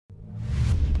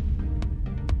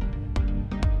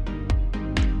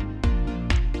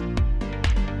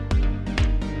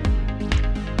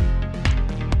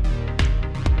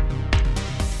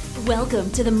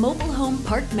Welcome to the Mobile Home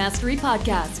Park Mastery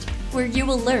Podcast, where you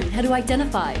will learn how to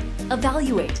identify,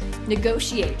 evaluate,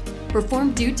 negotiate,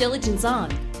 perform due diligence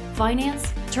on,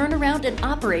 finance, turn around, and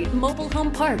operate mobile home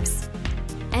parks.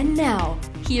 And now,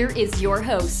 here is your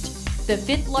host, the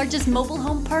fifth largest mobile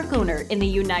home park owner in the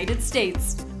United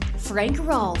States, Frank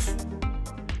Rolfe.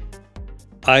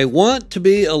 I want to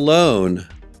be alone.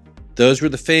 Those were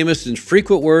the famous and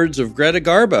frequent words of Greta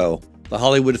Garbo, the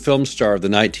Hollywood film star of the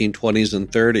 1920s and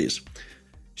 30s.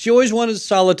 She always wanted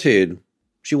solitude.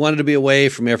 She wanted to be away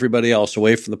from everybody else,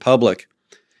 away from the public.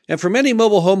 And for many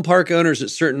mobile home park owners at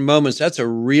certain moments, that's a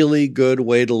really good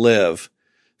way to live.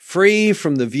 Free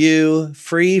from the view,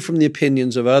 free from the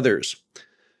opinions of others.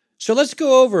 So let's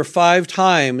go over 5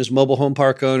 times mobile home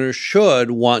park owners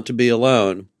should want to be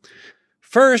alone.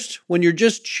 First, when you're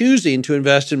just choosing to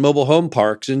invest in mobile home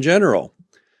parks in general.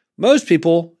 Most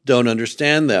people don't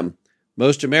understand them.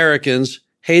 Most Americans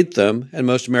hate them, and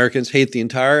most Americans hate the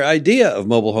entire idea of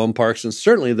mobile home parks, and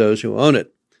certainly those who own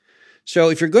it. So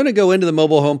if you're going to go into the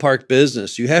mobile home park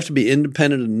business, you have to be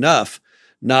independent enough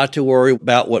not to worry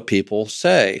about what people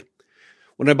say.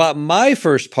 When I bought my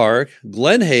first park,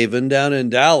 Glen Haven, down in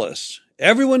Dallas,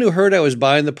 everyone who heard I was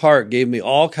buying the park gave me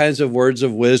all kinds of words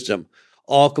of wisdom,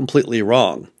 all completely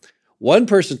wrong. One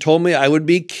person told me I would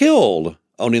be killed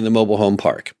owning the mobile home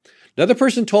park. Another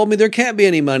person told me there can't be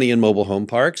any money in mobile home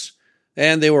parks,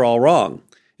 and they were all wrong.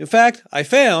 In fact, I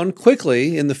found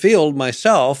quickly in the field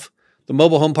myself, the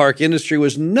mobile home park industry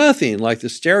was nothing like the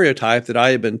stereotype that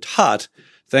I had been taught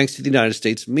thanks to the United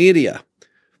States media.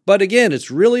 But again, it's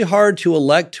really hard to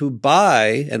elect to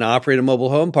buy and operate a mobile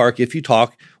home park if you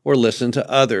talk or listen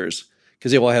to others,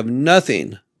 because they will have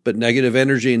nothing but negative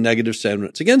energy and negative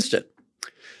sentiments against it.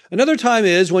 Another time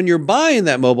is when you're buying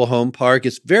that mobile home park,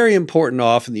 it's very important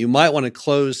often that you might want to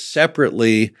close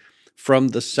separately from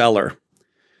the seller.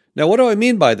 Now, what do I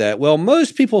mean by that? Well,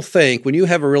 most people think when you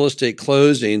have a real estate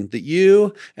closing that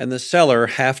you and the seller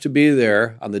have to be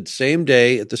there on the same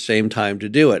day at the same time to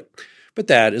do it. But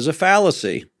that is a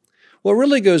fallacy. What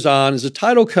really goes on is the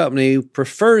title company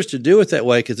prefers to do it that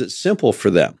way because it's simple for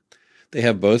them. They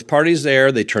have both parties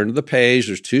there. They turn to the page.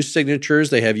 There's 2 signatures.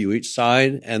 They have you each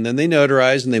sign, and then they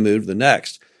notarize, and they move to the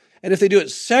next. And if they do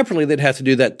it separately, they'd have to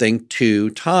do that thing 2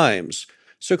 times.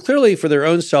 So clearly, for their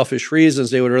own selfish reasons,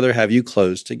 they would rather have you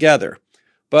close together.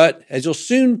 But as you'll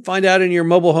soon find out in your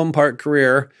mobile home park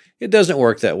career, it doesn't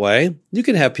work that way. You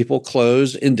can have people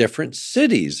close in different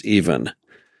cities even.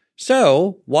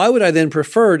 So why would I then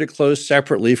prefer to close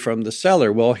separately from the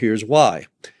seller? Well, here's why.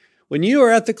 When you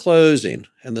are at the closing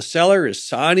and the seller is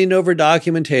signing over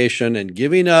documentation and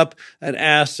giving up an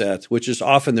asset, which is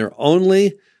often their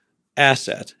only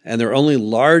asset and their only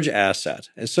large asset,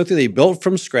 and something they built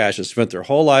from scratch and spent their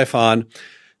whole life on,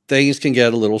 things can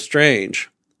get a little strange.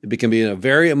 It can be a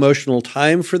very emotional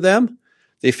time for them.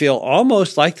 They feel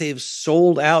almost like they've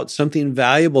sold out something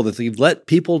valuable, that they've let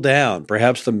people down,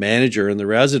 perhaps the manager and the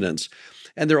residents.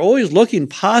 And they're always looking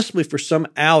possibly for some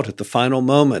out at the final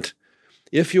moment.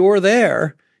 If you're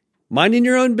there, minding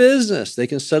your own business, they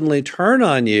can suddenly turn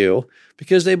on you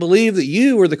because they believe that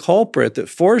you were the culprit that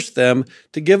forced them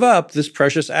to give up this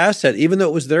precious asset, even though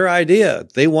it was their idea.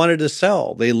 They wanted to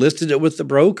sell. They listed it with the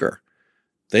broker.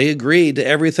 They agreed to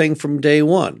everything from day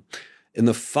one. In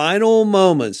the final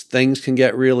moments, things can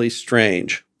get really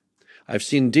strange. I've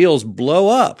seen deals blow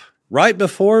up right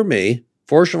before me,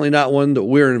 fortunately not one that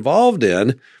we're involved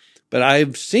in, but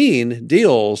I've seen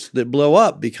deals that blow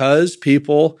up because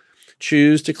people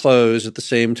choose to close at the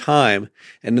same time.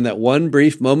 And in that one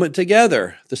brief moment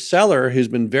together, the seller, who's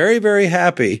been very, very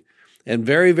happy and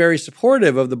very, very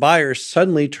supportive of the buyer,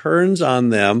 suddenly turns on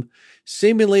them,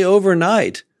 seemingly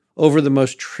overnight, over the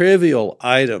most trivial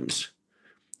items.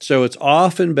 So it's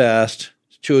often best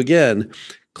to, again,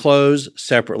 close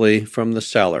separately from the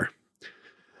seller.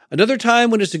 Another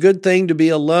time when it's a good thing to be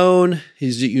alone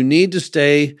is that you need to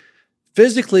stay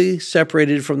physically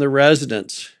separated from the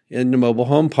residents in the mobile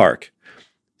home park.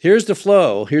 Here's the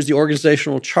flow. Here's the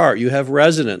organizational chart. You have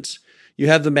residents. You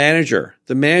have the manager.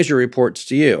 The manager reports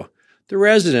to you. The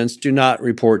residents do not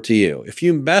report to you. If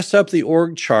you mess up the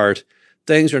org chart,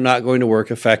 things are not going to work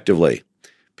effectively.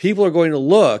 People are going to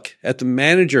look at the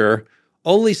manager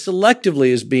only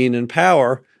selectively as being in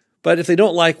power, but if they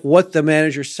don't like what the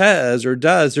manager says or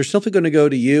does, they're simply going to go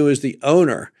to you as the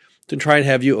owner to try and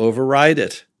have you override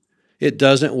it. It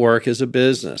doesn't work as a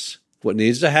business. What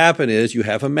needs to happen is you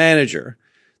have a manager.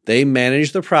 They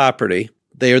manage the property.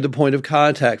 They are the point of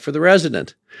contact for the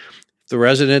resident. If the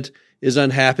resident is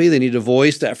unhappy, they need to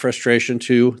voice that frustration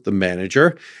to the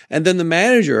manager, and then the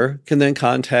manager can then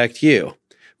contact you.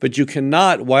 But you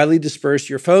cannot widely disperse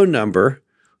your phone number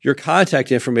your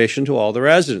contact information to all the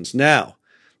residents. Now,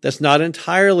 that's not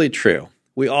entirely true.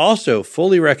 We also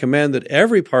fully recommend that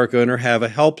every park owner have a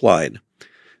helpline.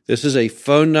 This is a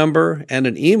phone number and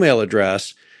an email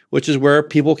address, which is where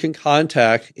people can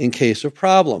contact in case of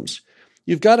problems.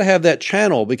 You've got to have that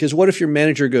channel, because what if your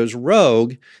manager goes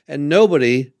rogue and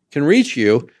nobody can reach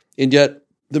you, and yet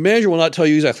the manager will not tell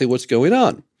you exactly what's going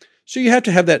on? So you have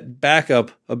to have that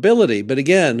backup ability. But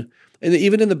again,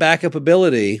 even in the backup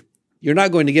ability, you're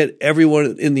not going to get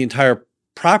everyone in the entire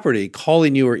property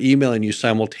calling you or emailing you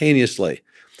simultaneously.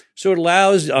 So it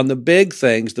allows on the big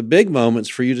things, the big moments,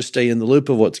 for you to stay in the loop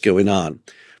of what's going on.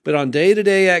 But on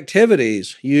day-to-day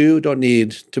activities, you don't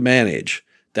need to manage.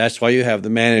 That's why you have the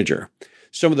manager.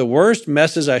 Some of the worst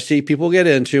messes I see people get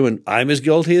into, and I'm as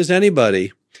guilty as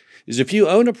anybody, is if you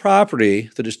own a property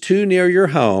that is too near your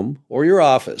home or your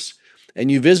office, and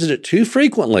you visit it too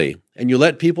frequently, and you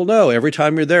let people know every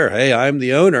time you're there, hey, I'm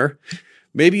the owner.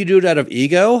 Maybe you do it out of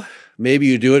ego. Maybe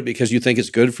you do it because you think it's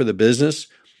good for the business,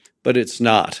 but it's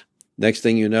not. Next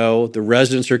thing you know, the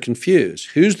residents are confused.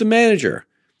 Who's the manager?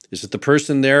 Is it the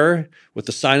person there with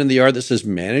the sign in the yard that says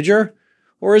manager?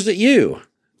 Or is it you,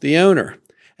 the owner?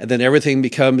 And then everything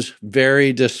becomes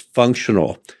very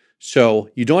dysfunctional. So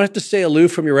you don't have to stay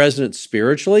aloof from your residents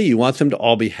spiritually. You want them to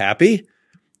all be happy.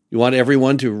 You want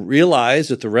everyone to realize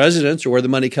that the residents are where the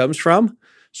money comes from.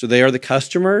 So they are the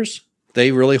customers.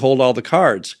 They really hold all the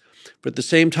cards. But at the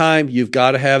same time, you've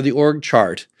got to have the org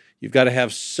chart. You've got to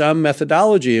have some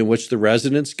methodology in which the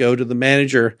residents go to the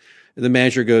manager and the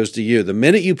manager goes to you. The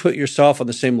minute you put yourself on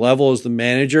the same level as the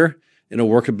manager in a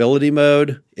workability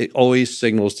mode, it always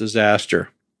signals disaster.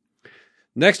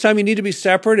 Next time you need to be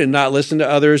separate and not listen to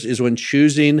others is when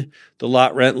choosing the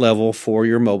lot rent level for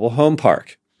your mobile home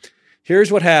park.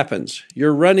 Here's what happens.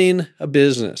 You're running a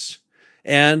business,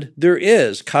 and there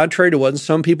is, contrary to what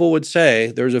some people would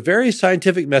say, there's a very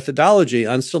scientific methodology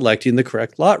on selecting the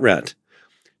correct lot rent.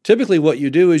 Typically, what you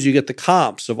do is you get the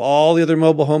comps of all the other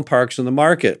mobile home parks in the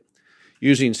market.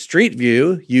 Using Street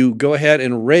View, you go ahead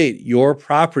and rate your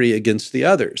property against the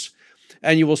others,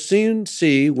 and you will soon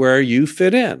see where you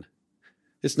fit in.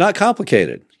 It's not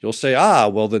complicated. You'll say,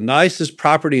 well, the nicest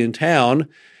property in town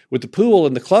with the pool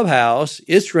and the clubhouse,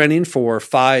 it's renting for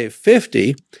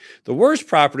 $550. The worst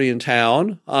property in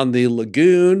town on the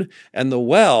lagoon and the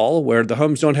well, where the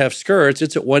homes don't have skirts,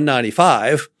 it's at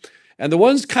 $195. And the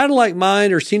ones kind of like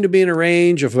mine seem to be in a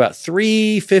range of about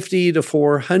 $350 to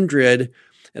 $400.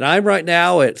 And I'm right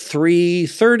now at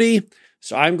 $330.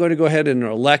 So I'm going to go ahead and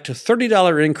elect a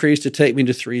 $30 increase to take me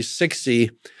to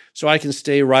 $360 so I can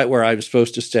stay right where I'm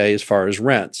supposed to stay as far as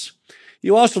rents.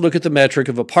 You also look at the metric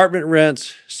of apartment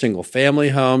rents, single family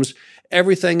homes,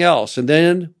 everything else. And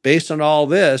then based on all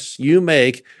this, you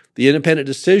make the independent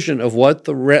decision of what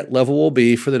the rent level will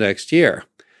be for the next year.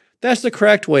 That's the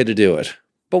correct way to do it.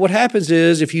 But what happens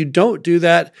is if you don't do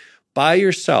that by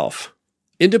yourself,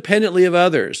 independently of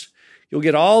others, you'll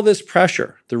get all this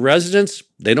pressure. The residents,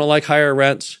 they don't like higher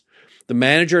rents. The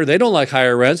manager, they don't like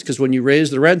higher rents because when you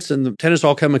raise the rents, then the tenants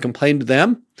all come and complain to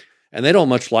them, and they don't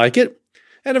much like it.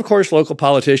 And of course, local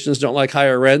politicians don't like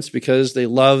higher rents because they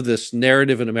love this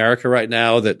narrative in America right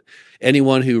now that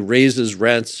anyone who raises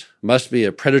rents must be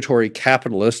a predatory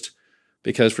capitalist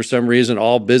because for some reason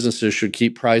all businesses should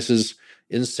keep prices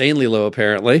insanely low,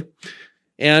 apparently.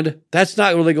 And that's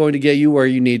not really going to get you where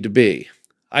you need to be.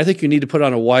 I think you need to put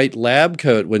on a white lab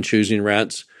coat when choosing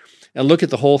rents and look at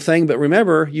the whole thing. But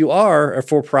remember, you are a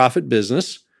for-profit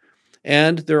business,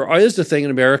 and there is a thing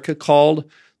in America called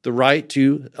the right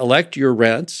to elect your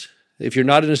rents. If you're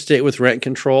not in a state with rent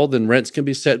control, then rents can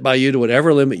be set by you to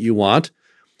whatever limit you want.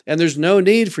 And there's no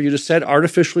need for you to set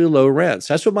artificially low rents.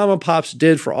 That's what mom and pops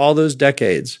did for all those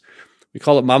decades. We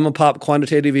call it mom and pop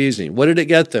quantitative easing. What did it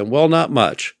get them? Well, not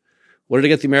much. What did it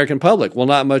get the American public? Well,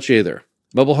 not much either.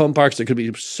 Mobile home parks that could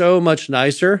be so much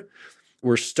nicer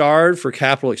were starved for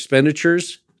capital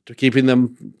expenditures to keeping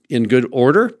them in good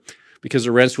order because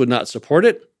the rents would not support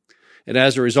it. And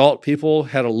as a result, people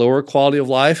had a lower quality of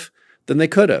life than they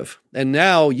could have. And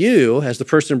now you, as the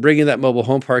person bringing that mobile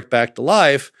home park back to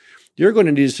life, you're going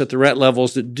to need to set the rent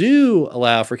levels that do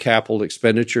allow for capital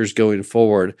expenditures going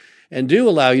forward and do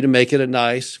allow you to make it a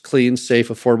nice, clean, safe,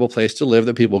 affordable place to live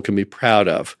that people can be proud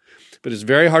of. But it's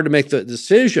very hard to make the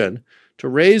decision to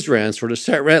raise rents or to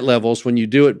set rent levels when you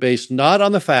do it based not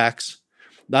on the facts,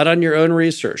 not on your own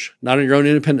research, not on your own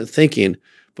independent thinking,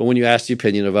 but when you ask the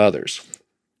opinion of others.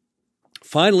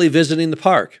 Finally, visiting the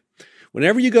park.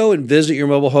 Whenever you go and visit your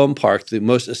mobile home park, the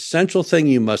most essential thing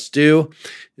you must do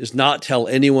is not tell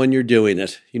anyone you're doing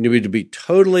it. You need to be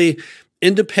totally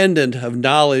independent of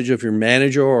knowledge of your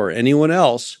manager or anyone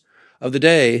else of the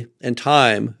day and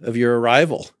time of your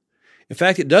arrival. In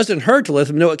fact, it doesn't hurt to let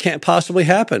them know it can't possibly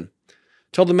happen.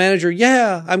 Tell the manager,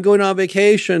 yeah, I'm going on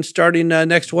vacation starting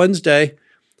next Wednesday,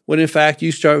 when in fact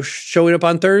you start showing up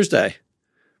on Thursday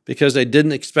because they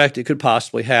didn't expect it could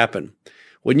possibly happen.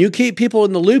 When you keep people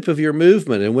in the loop of your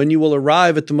movement and when you will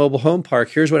arrive at the mobile home park,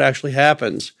 here's what actually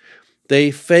happens.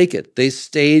 They fake it. They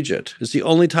stage it. It's the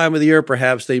only time of the year,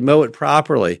 perhaps, they mow it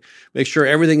properly. Make sure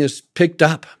everything is picked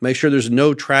up. Make sure there's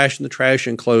no trash in the trash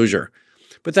enclosure.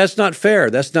 But that's not fair.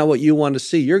 That's not what you want to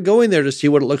see. You're going there to see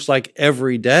what it looks like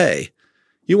every day.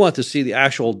 You want to see the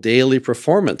actual daily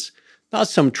performance, not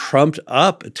some trumped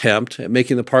up attempt at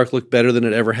making the park look better than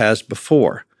it ever has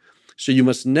before. So you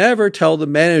must never tell the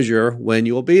manager when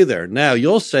you will be there. Now,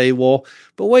 you'll say, well,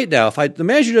 but wait now, if the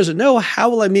manager doesn't know, how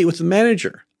will I meet with the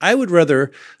manager? I would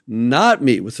rather not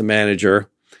meet with the manager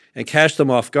and catch them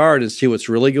off guard and see what's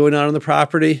really going on the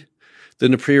property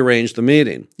than to prearrange the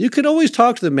meeting. You can always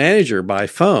talk to the manager by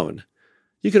phone.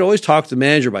 You can always talk to the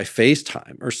manager by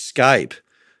FaceTime or Skype.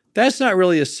 That's not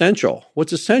really essential.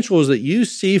 What's essential is that you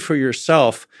see for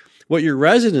yourself what your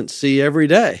residents see every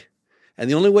day. And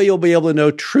the only way you'll be able to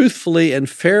know truthfully and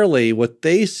fairly what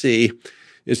they see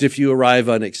is if you arrive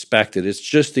unexpected. It's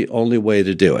just the only way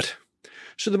to do it.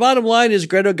 So the bottom line is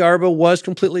Greta Garbo was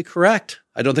completely correct.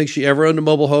 I don't think she ever owned a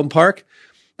mobile home park.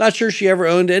 Not sure she ever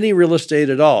owned any real estate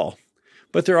at all.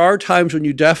 But there are times when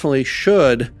you definitely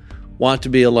should want to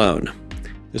be alone.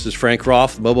 This is Frank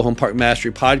Rolfe, the Mobile Home Park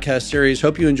Mastery podcast series.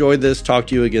 Hope you enjoyed this. Talk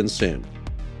to you again soon.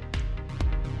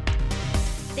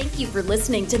 Thank you for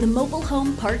listening to the Mobile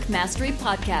Home Park Mastery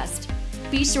podcast.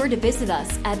 Be sure to visit us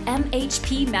at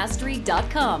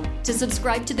mhpmastery.com to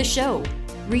subscribe to the show,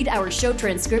 read our show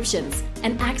transcriptions,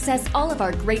 and access all of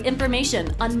our great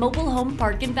information on mobile home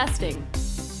park investing.